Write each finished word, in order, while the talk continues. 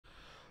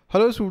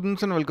Hello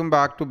students and welcome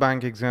back to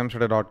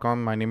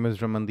bankexamstudy.com. My name is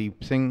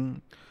Ramandeep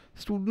Singh.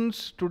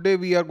 Students, today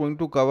we are going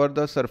to cover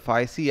the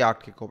SARFAESI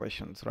Act के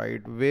questions,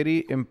 right?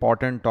 Very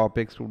important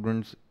topic,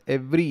 students.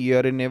 Every year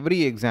in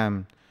every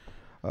exam,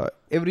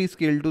 every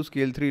scale 2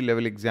 scale 3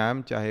 level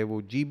exam, चाहे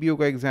वो GBO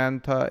का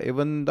exam था,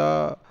 even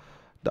the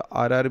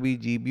RRB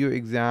GBO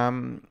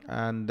exam,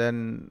 and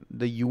then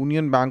the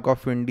Union Bank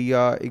of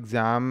India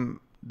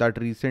exam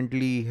that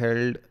recently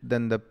held,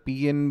 then the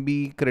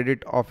PNB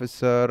credit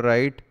officer,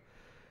 right?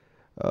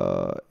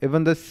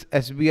 Even the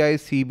SBI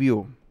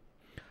CBO.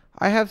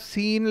 I have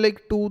seen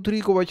like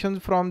 2-3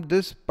 questions from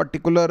this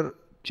particular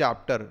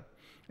chapter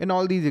in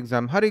all these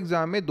exams. Her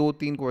exam में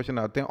 2-3 question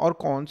आते हैं और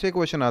कौन से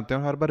question आते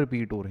हैं हर बार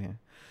repeat हो रहे हैं.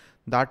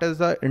 That is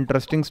the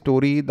interesting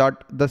story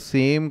that the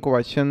same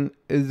question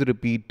is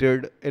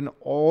repeated in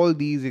all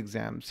these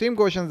exams. Same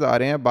questions आ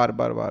रहे हैं बार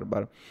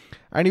बार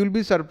and you will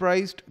be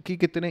surprised कि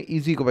कितने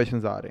easy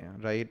questions आ रहे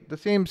हैं, right? The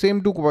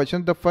same two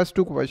questions, the first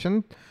two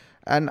questions,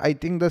 and I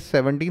think the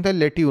 17th I'll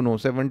let you know,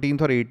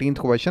 17th or 18th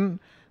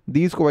question,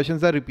 these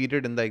questions are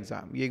repeated in the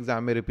exam. ये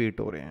exam में repeat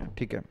हो रहे हैं,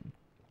 ठीक है?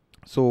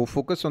 So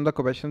focus on the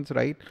questions,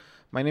 right?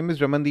 My name is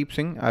Ramandeep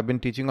Singh. I've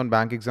been teaching on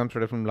bank exams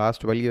from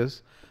last 12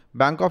 years.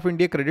 Bank of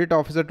India Credit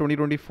Officer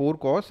 2024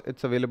 course.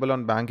 It's available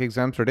on Bank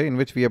Exams Today, in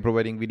which we are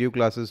providing video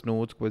classes,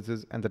 notes,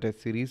 quizzes, and the test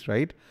series,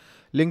 right?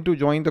 Link to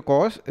join the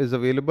course is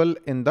available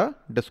in the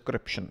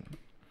description.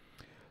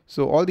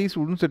 So all these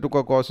students, they took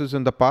our courses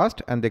in the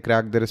past and they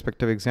cracked their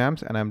respective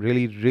exams, and I'm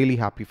really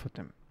happy for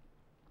them.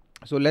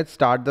 So let's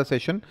start the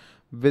session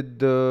with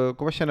the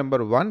question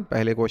number 1.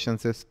 पहले question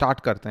से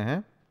start करते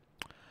हैं.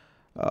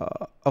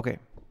 Okay.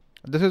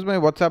 This is my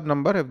WhatsApp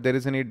number. If there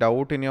is any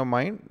doubt in your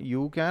mind,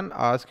 you can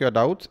ask your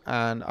doubts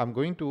and I'm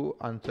going to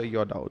answer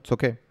your doubts.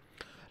 Okay.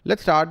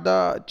 Let's start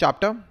the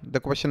chapter, the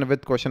question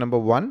with question number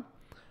 1.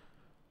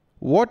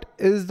 What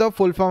is the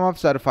full form of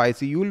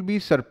SARFAESI? You will be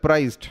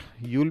surprised.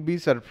 You will be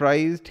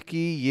surprised कि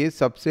ये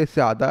सबसे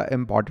ज़्यादा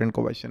important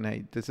question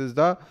है. This is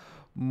the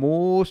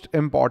most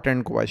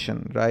important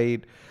question,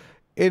 right?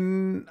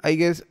 In, I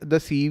guess, the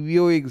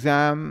CBO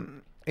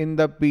exam, in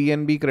the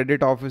PNB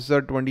Credit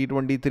Officer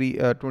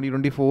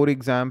 2024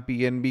 exam,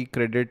 PNB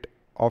Credit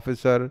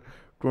Officer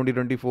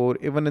 2024,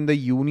 even in the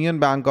Union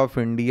Bank of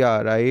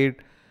India, right?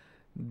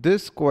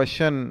 This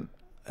question,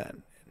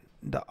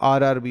 the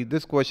RRB,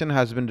 this question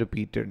has been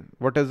repeated.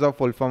 What is the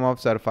full form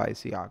of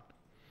SARFAESI Act?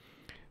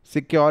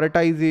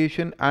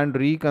 Securitization and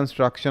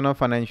Reconstruction of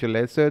Financial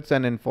Assets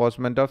and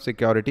Enforcement of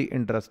Security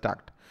Interest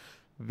Act.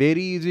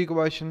 Very easy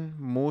question.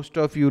 Most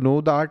of you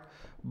know that.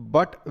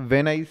 But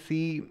when I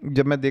see,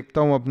 जब मैं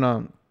देखता हूँ अपना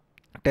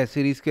test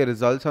series के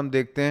results हम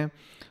देखते हैं,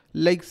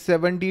 like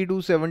 70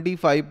 to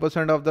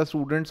 75% of the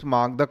students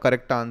mark the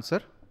correct answer.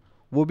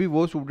 वो भी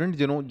वो स्टूडेंट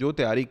जो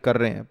तैयारी कर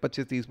रहे हैं,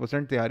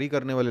 25-30% तैयारी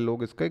करने वाले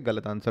लोग इसका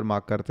गलत आंसर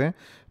मार्क करते हैं.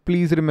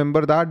 Please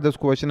remember that this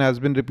question has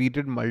been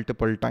repeated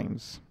multiple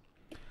times.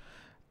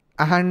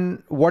 And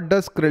what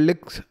does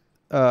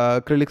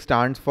क्रिलिक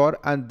stands for,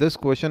 and this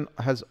question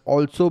has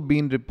also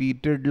been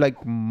repeated like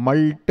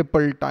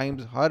multiple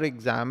times her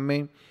exam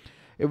में.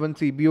 इवन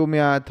सीबीओ में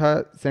आया था,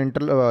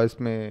 central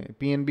इसमें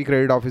PNB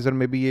credit officer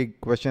में भी ये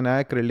question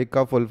आया. क्रिलिक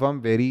का full form,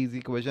 very easy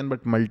question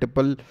but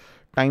multiple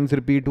times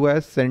repeat हुआ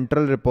है.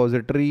 Central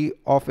repository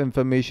of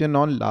information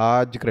on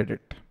large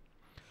credit.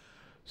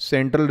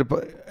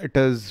 It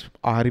is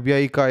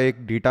RBI का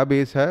एक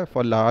डेटाबेस है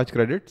for large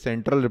credit.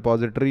 Central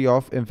repository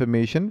of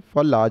information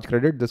for large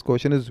credit. This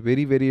question is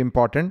very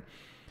important.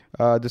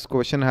 This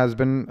question has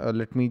been,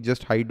 let me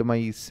just hide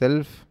my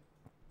self.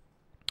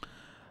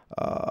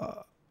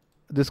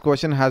 This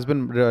question has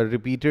been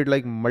repeated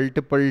like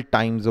multiple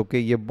times. Okay,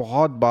 ये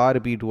बहुत बार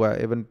repeat हुआ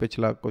है. Even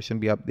पिछला question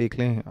भी आप देख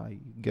लें, I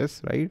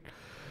guess, right?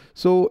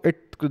 So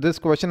this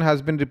question has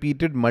been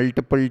repeated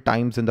multiple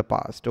times in the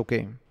past. Okay,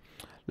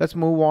 let's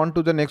move on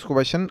to the next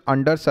question.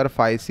 Under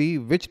SARFAESI,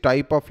 which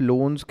type of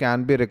loans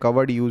can be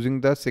recovered using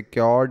the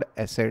secured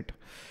asset?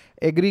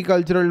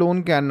 Agricultural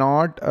loan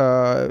cannot,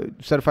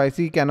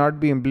 SARFAESI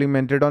cannot be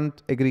implemented on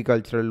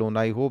agricultural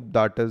loan. I hope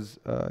that is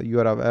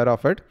you are aware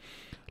of it.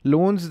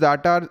 Loans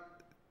that are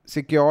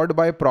secured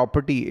by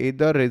property,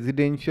 either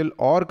residential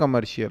or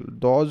commercial,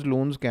 those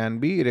loans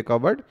can be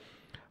recovered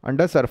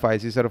under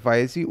SARFAESI.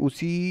 SARFAESI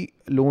उसी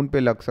loan पे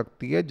लग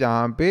सकती है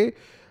जहाँ पे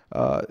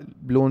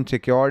loan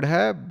secured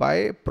है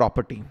bye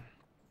property,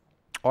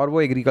 और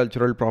वो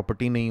एग्रीकल्चरल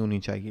प्रॉपर्टी नहीं होनी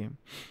चाहिए.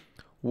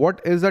 What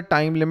is the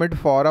time limit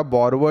for a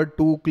borrower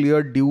to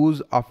clear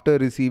dues after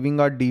receiving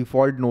a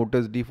default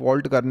notice?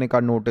 Default करने का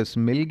नोटिस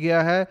मिल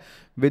गया है,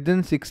 विद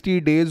इन 60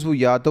 डेज वो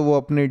या तो वो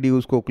अपने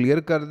ड्यूज को क्लियर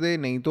कर दे,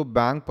 नहीं तो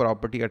बैंक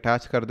प्रॉपर्टी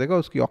अटैच कर देगा,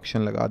 उसकी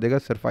ऑक्शन लगा देगा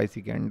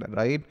सरफाइसी के under,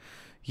 right?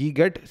 He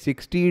get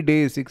 60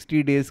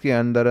 days के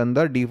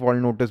अंदर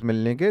default notice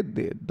मिलने के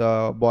the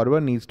borrower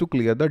needs to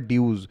clear the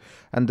dues.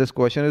 And this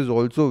question is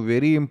also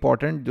very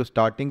important. जो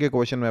starting के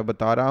question मैं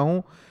बता रहा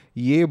हूँ,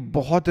 ये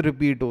बहुत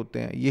repeat होते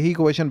हैं, यही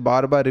question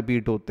बार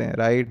repeat होते हैं,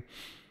 right?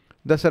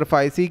 The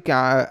SARFAESI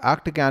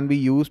Act can be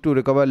used to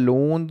recover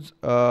loans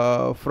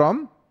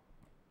from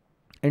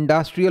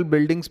industrial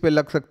buildings पे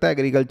लग सकता है,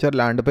 agriculture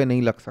land पे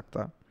नहीं लग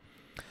सकता.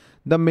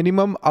 The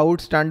minimum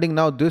outstanding,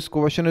 now this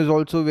question is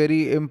also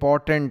very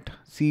important,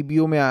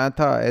 CBO में आया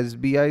था,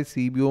 एसबीआई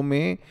सीबीओ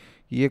में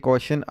ये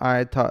क्वेश्चन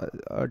आया था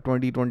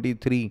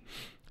 2023.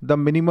 The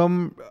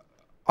minimum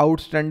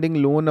outstanding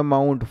loan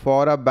amount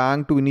for a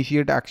bank to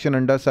initiate action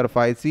under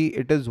SARFAESI,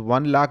 it is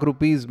 1 lakh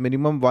rupees.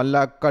 minimum 1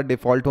 lakh का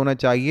default होना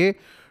चाहिए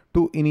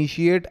to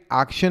initiate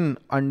action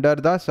under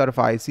the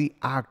SARFAESI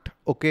Act.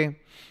 Okay.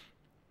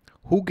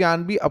 Who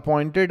can be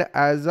appointed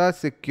as a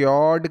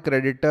secured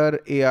creditor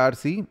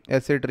ARC,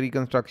 Asset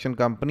Reconstruction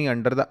Company,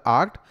 under the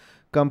Act?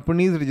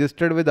 Companies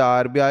registered with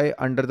RBI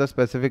under the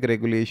specific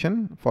regulation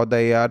for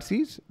the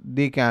ARCs,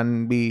 they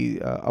can be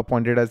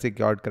appointed as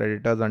secured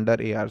creditors under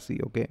ARC.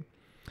 Okay.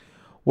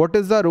 What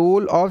is the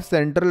role of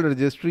central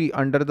registry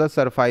under the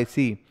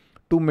SARFAESI?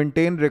 To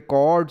maintain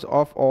records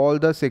of all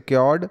the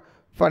secured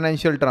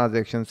financial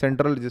transactions.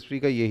 Central registry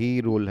का यही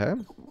role है.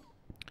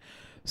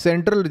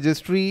 Central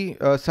registry,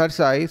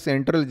 SARFAESI,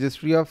 Central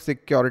Registry of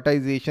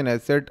Securitization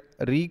Asset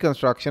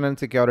Reconstruction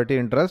and Security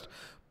Interest.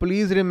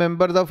 Please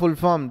remember the full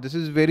form. This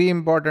is very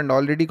important.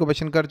 Already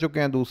question कर चुके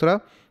हैं. दूसरा,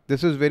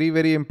 this is very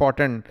very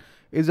important.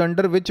 Is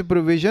under which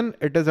provision?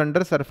 It is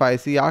under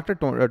SARFAESI Act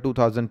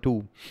 2002.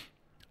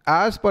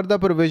 As per the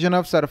provision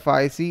of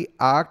SARFAESI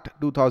Act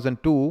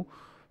 2002,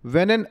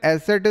 when an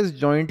asset is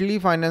jointly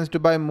financed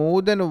by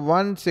more than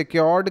one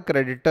secured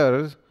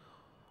creditors,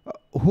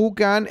 who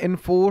can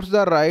enforce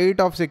the right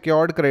of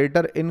secured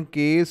creditor in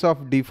case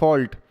of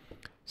default?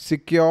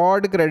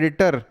 Secured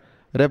creditor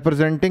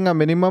representing a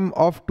minimum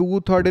of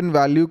 2/3 in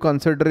value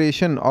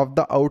consideration of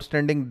the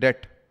outstanding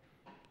debt.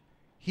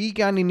 He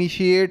can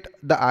initiate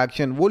the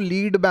action. वो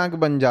lead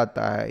bank बन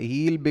जाता है.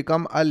 He'll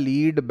become a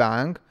lead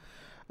bank.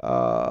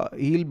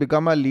 He'll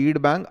become a lead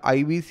bank.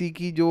 IBC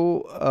की जो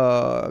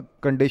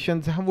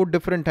conditions हैं वो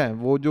different हैं.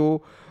 वो जो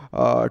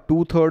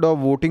 2/3 of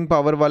voting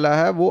power वाला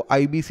है वो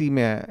IBC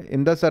में है.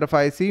 In the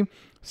SARFAESI,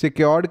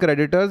 secured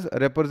creditors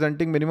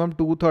representing minimum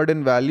 2/3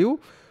 in value,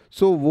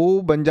 so वो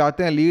बन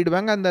जाते हैं lead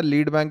bank and the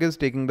lead bank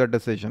is taking the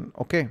decision.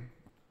 Okay.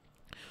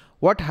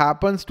 What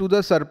happens to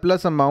the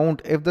surplus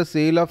amount if the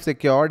sale of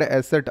secured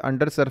asset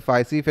under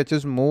SARFAESI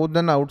fetches more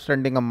than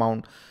outstanding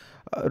amount?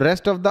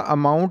 Rest of the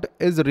amount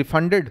is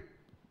refunded.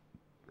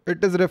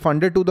 It is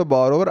refunded to the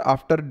borrower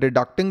after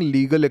deducting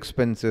legal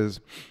expenses.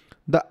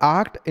 The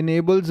Act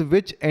enables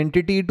which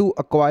entity to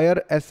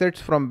acquire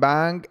assets from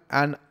bank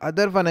and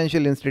other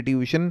financial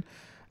institution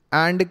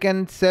and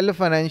can sell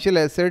financial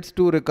assets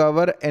to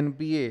recover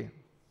NPA.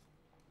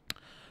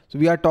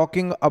 So we are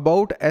talking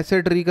about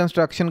asset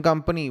reconstruction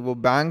company. वो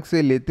bank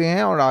से लेते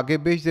हैं और आगे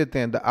बेच देते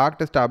हैं. The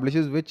Act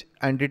establishes which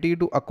entity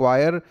to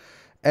acquire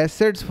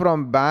assets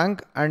from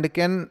bank and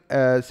can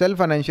sell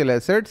financial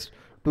assets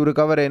to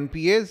recover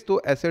NPS.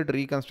 तो एसेट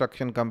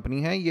रिकंस्ट्रक्शन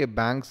कंपनी है. ये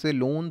बैंक से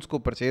लोन्स को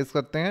परचेज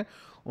करते हैं,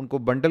 उनको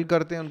बंडल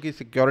करते हैं, उनकी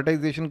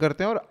सिक्योरिटाइजेशन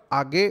करते हैं और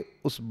आगे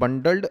उस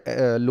बंडल्ड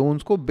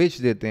लोन्स को बेच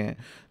देते हैं.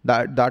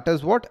 That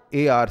is what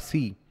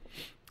ARC.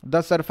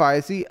 The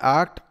SARFAESI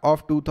Act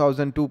of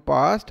 2002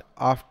 passed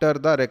after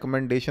the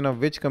recommendation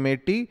of which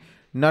committee?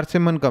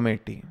 Narasimhan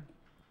Committee.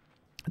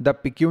 The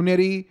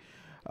pecuniary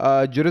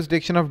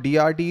jurisdiction of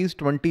DRT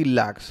is 20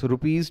 lakhs.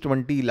 Rupees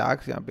 20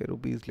 lakhs. यहाँ पे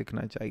rupees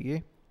लिखना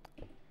चाहिए.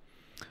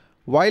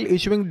 While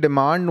issuing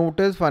demand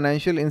notice,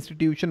 financial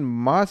institution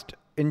must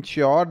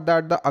ensure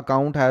that the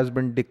account has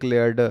been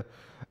declared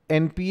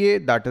NPA.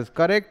 That is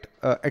correct.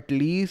 At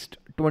least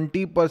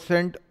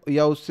 20%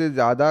 या उससे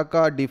ज़्यादा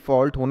का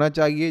default होना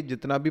चाहिए.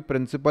 जितना भी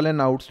प्रिंसिपल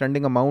एंड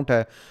आउटस्टैंडिंग अमाउंट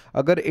है,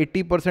 अगर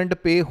 80%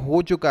 पे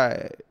हो चुका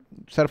है,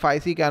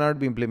 SARFAESI कैनॉट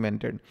बी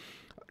इम्प्लीमेंटेड.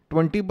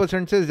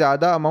 20% से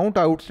ज़्यादा अमाउंट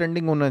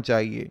आउटस्टैंडिंग होना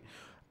चाहिए.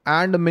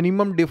 And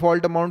minimum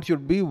default amount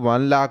should be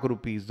 1 lakh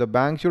rupees. The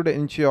bank should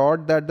ensure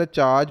that the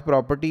charged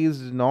property is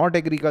not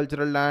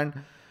agricultural land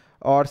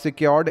or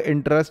secured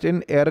interest in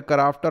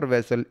aircraft or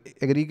vessel.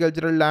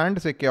 Agricultural land,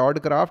 secured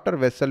craft or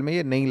vessel में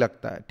ये नहीं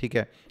लगता है. ठीक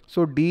है.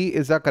 So D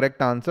is the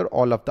correct answer,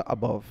 all of the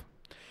above.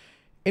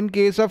 In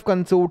case of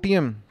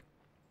consortium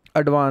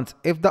advance,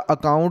 if the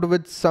account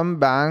with some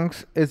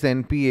banks is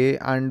NPA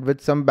and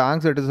with some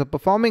banks it is a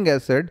performing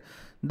asset,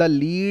 the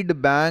lead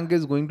bank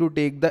is going to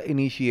take the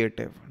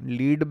initiative.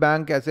 Lead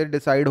bank कैसे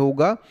decide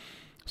होगा?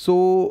 So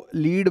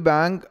lead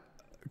bank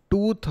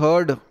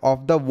 2/3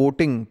 of the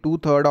voting,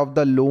 2/3 of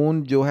the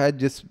loan जो है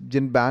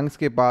जिन banks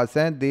के पास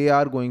हैं, they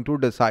are going to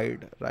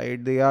decide,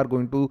 right? They are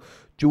going to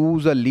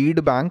choose a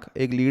lead bank.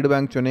 एक lead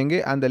bank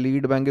चुनेंगे and the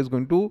lead bank is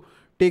going to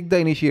take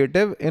the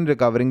initiative in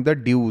recovering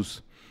the dues.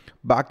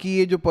 बाकी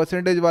ये जो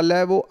percentage वाला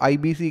है वो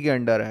IBC के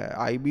under है.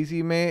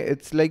 IBC में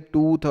it's like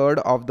 2/3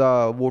 of the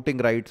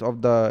voting rights of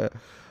the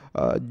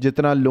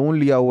जितना लोन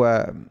लिया हुआ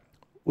है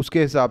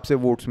उसके हिसाब से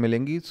वोट्स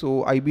मिलेंगी.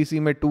 सो IBC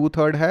में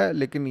 2/3 है,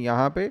 लेकिन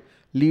यहाँ पे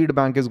lead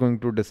bank is going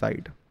to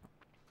decide.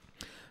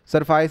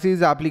 SARFAESI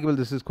is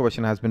applicable. This is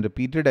question has been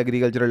repeated.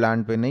 Agricultural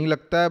land पे नहीं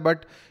लगता है,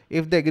 but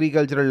if the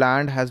agricultural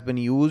land has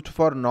been used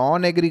for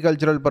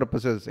non-agricultural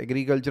purposes,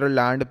 agricultural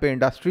land पे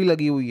इंडस्ट्री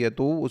लगी हुई है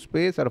तो उस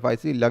पे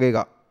SARFAESI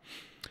लगेगा.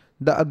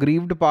 The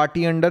aggrieved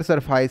party under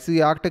SARFAESI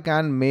Act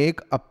can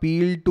make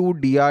appeal to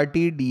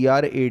DRT,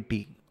 DRAT.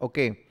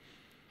 Okay.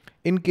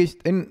 In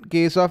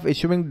case of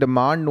issuing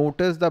demand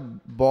notice, the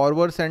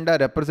borrower send a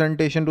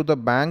representation to the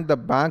bank. The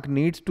bank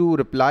needs to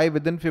reply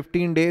within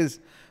 15 days.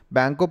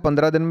 Bank को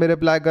 15 दिन में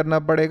reply करना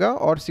पड़ेगा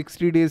और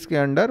 60 days के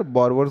अंदर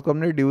borrowers को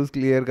अपने ड्यूज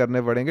क्लियर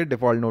करने पड़ेंगे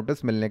डिफॉल्ट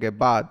नोटिस मिलने के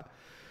बाद.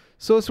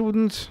 So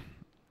students,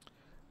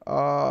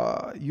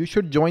 you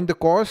should join the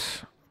course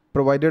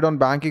provided on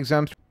bank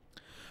exams.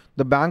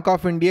 The Bank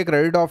of India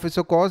Credit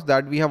Officer course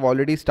that we have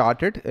already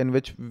started, in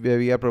which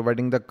we are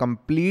providing the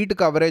complete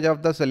coverage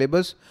of the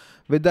syllabus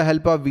with the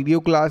help of video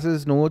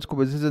classes, notes,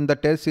 quizzes in the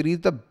test series,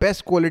 the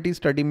best quality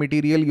study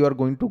material you are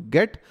going to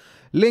get.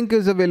 Link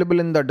is available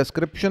in the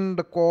description.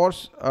 The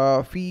course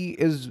fee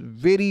is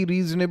very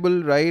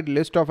reasonable, right?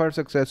 List of our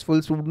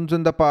successful students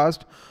in the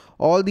past.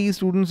 All these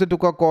students that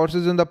took our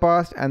courses in the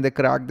past and they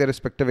cracked their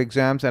respective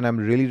exams, and I'm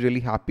really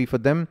happy for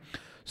them.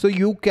 So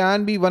you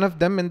can be one of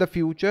them in the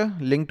future.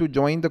 Link to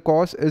join the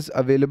course is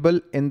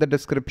available in the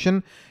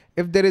description.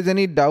 If there is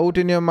any doubt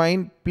in your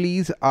mind,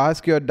 please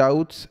ask your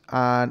doubts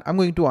and I'm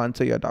going to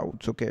answer your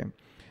doubts. Okay.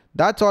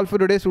 That's all for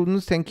today,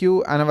 students. Thank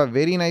you and have a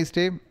very nice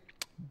day.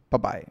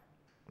 Bye-bye.